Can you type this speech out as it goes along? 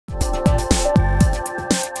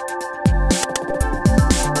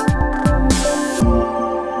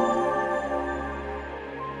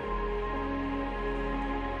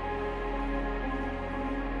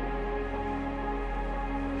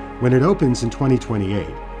When it opens in 2028,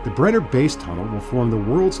 the Brenner base tunnel will form the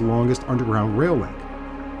world's longest underground rail link.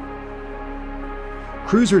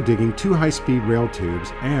 Crews are digging 2 high-speed rail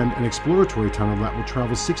tubes and an exploratory tunnel that will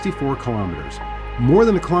travel 64 kilometers, more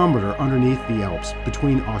than a kilometer underneath the Alps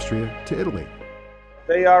between Austria to Italy.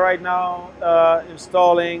 They are right now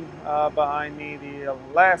installing behind me the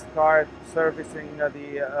last cart servicing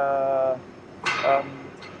the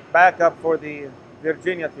backup for the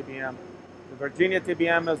Virginia TBM. The Virginia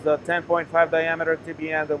TBM is the 10.5 diameter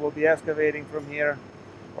TBM that will be excavating from here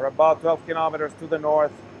for about 12 kilometers to the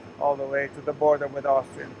north all the way to the border with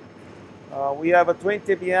Austria. We have a twin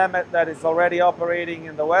TBM that is already operating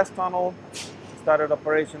in the West Tunnel. Started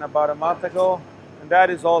operation about a month ago, and that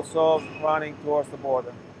is also running towards the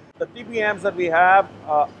border. The TBMs that we have,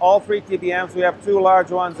 all 3 TBMs, we have 2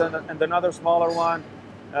 large ones and another smaller one.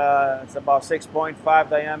 It's about 6.5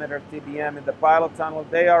 diameter TBM in the pilot tunnel.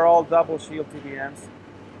 They are all double shield TBMs.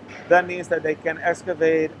 That means that they can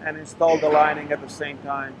excavate and install the lining at the same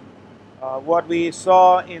time. What we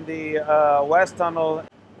saw in the West Tunnel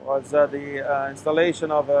was the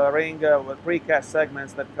installation of a ring with precast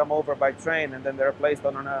segments that come over by train, and then they're placed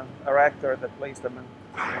on an erector that placed them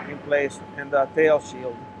in place in the tail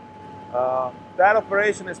shield. That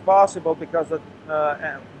operation is possible because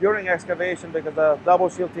during excavation, because the double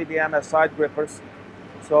shield TBM has side grippers.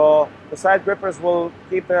 So the side grippers will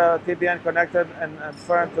keep the TBM connected and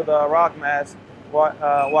firm to the rock mass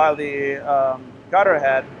while the cutter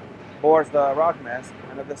head bores the rock mass,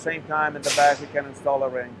 and at the same time in the back we can install a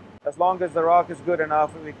ring. As long as the rock is good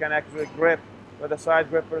enough, we can actually grip with the side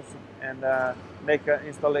grippers and make an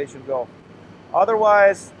installation go.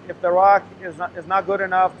 Otherwise, if the rock is not good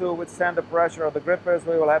enough to withstand the pressure of the grippers,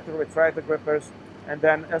 we will have to retract the grippers and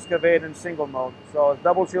then excavate in single mode. So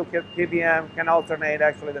double shield TBM can alternate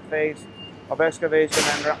actually the phase of excavation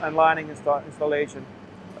and lining installation,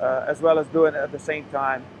 as well as do it at the same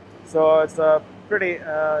time. So it's a pretty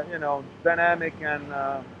dynamic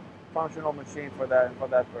and functional machine for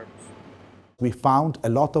that purpose. We found a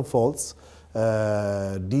lot of faults.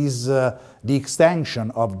 The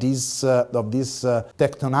extension of this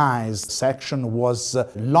tectonized section was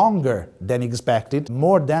longer than expected,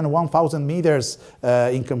 more than 1,000 meters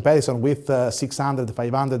in comparison with 600,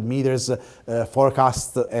 500 meters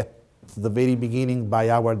forecast at the very beginning by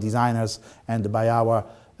our designers and by our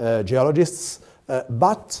geologists.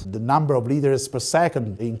 But the number of liters per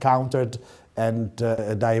second encountered and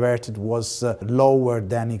diverted was lower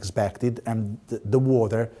than expected, and the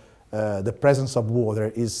water, the presence of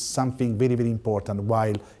water is something very, very important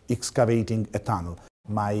while excavating a tunnel.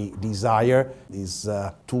 My desire is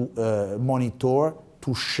to monitor,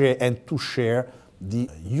 to share the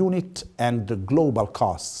unit and the global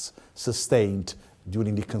costs sustained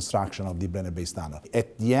during the construction of the Brenner base tunnel.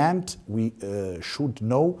 At the end, we should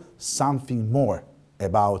know something more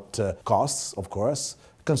about costs, of course,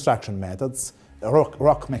 construction methods,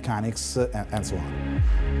 rock mechanics, and so on.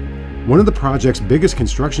 One of the project's biggest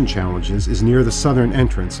construction challenges is near the southern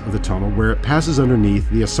entrance of the tunnel, where it passes underneath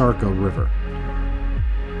the Asarco River.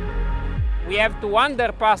 We have to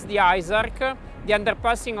underpass the Isarc. The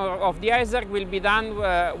underpassing of the Isarc will be done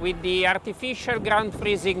with the artificial ground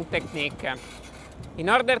freezing technique. In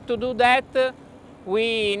order to do that,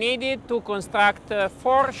 we needed to construct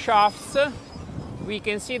 4 shafts. We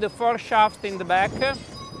can see the 4 shafts in the back.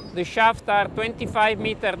 The shafts are 25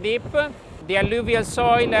 meters deep. The alluvial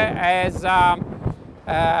soil has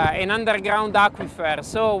an underground aquifer,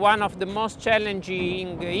 so one of the most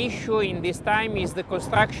challenging issues in this time is the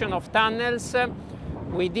construction of tunnels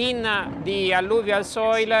within the alluvial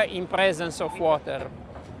soil in presence of water.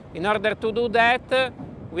 In order to do that,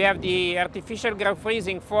 we have the artificial ground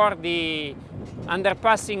freezing for the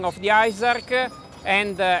underpassing of the Isarc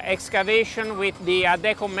and excavation with the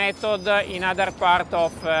Adeco method in other part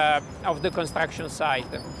of the construction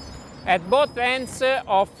site. At both ends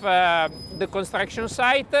of the construction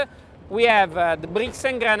site, we have the bricks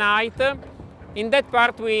and granite. In that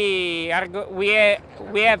part, we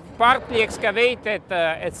have partly excavated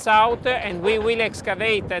at south, and we will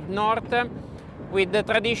excavate at north with the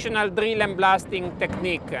traditional drill and blasting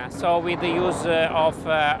technique, so with the use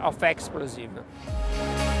of explosive.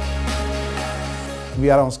 We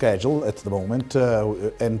are on schedule at the moment,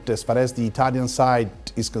 and as far as the Italian side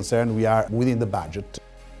is concerned, we are within the budget.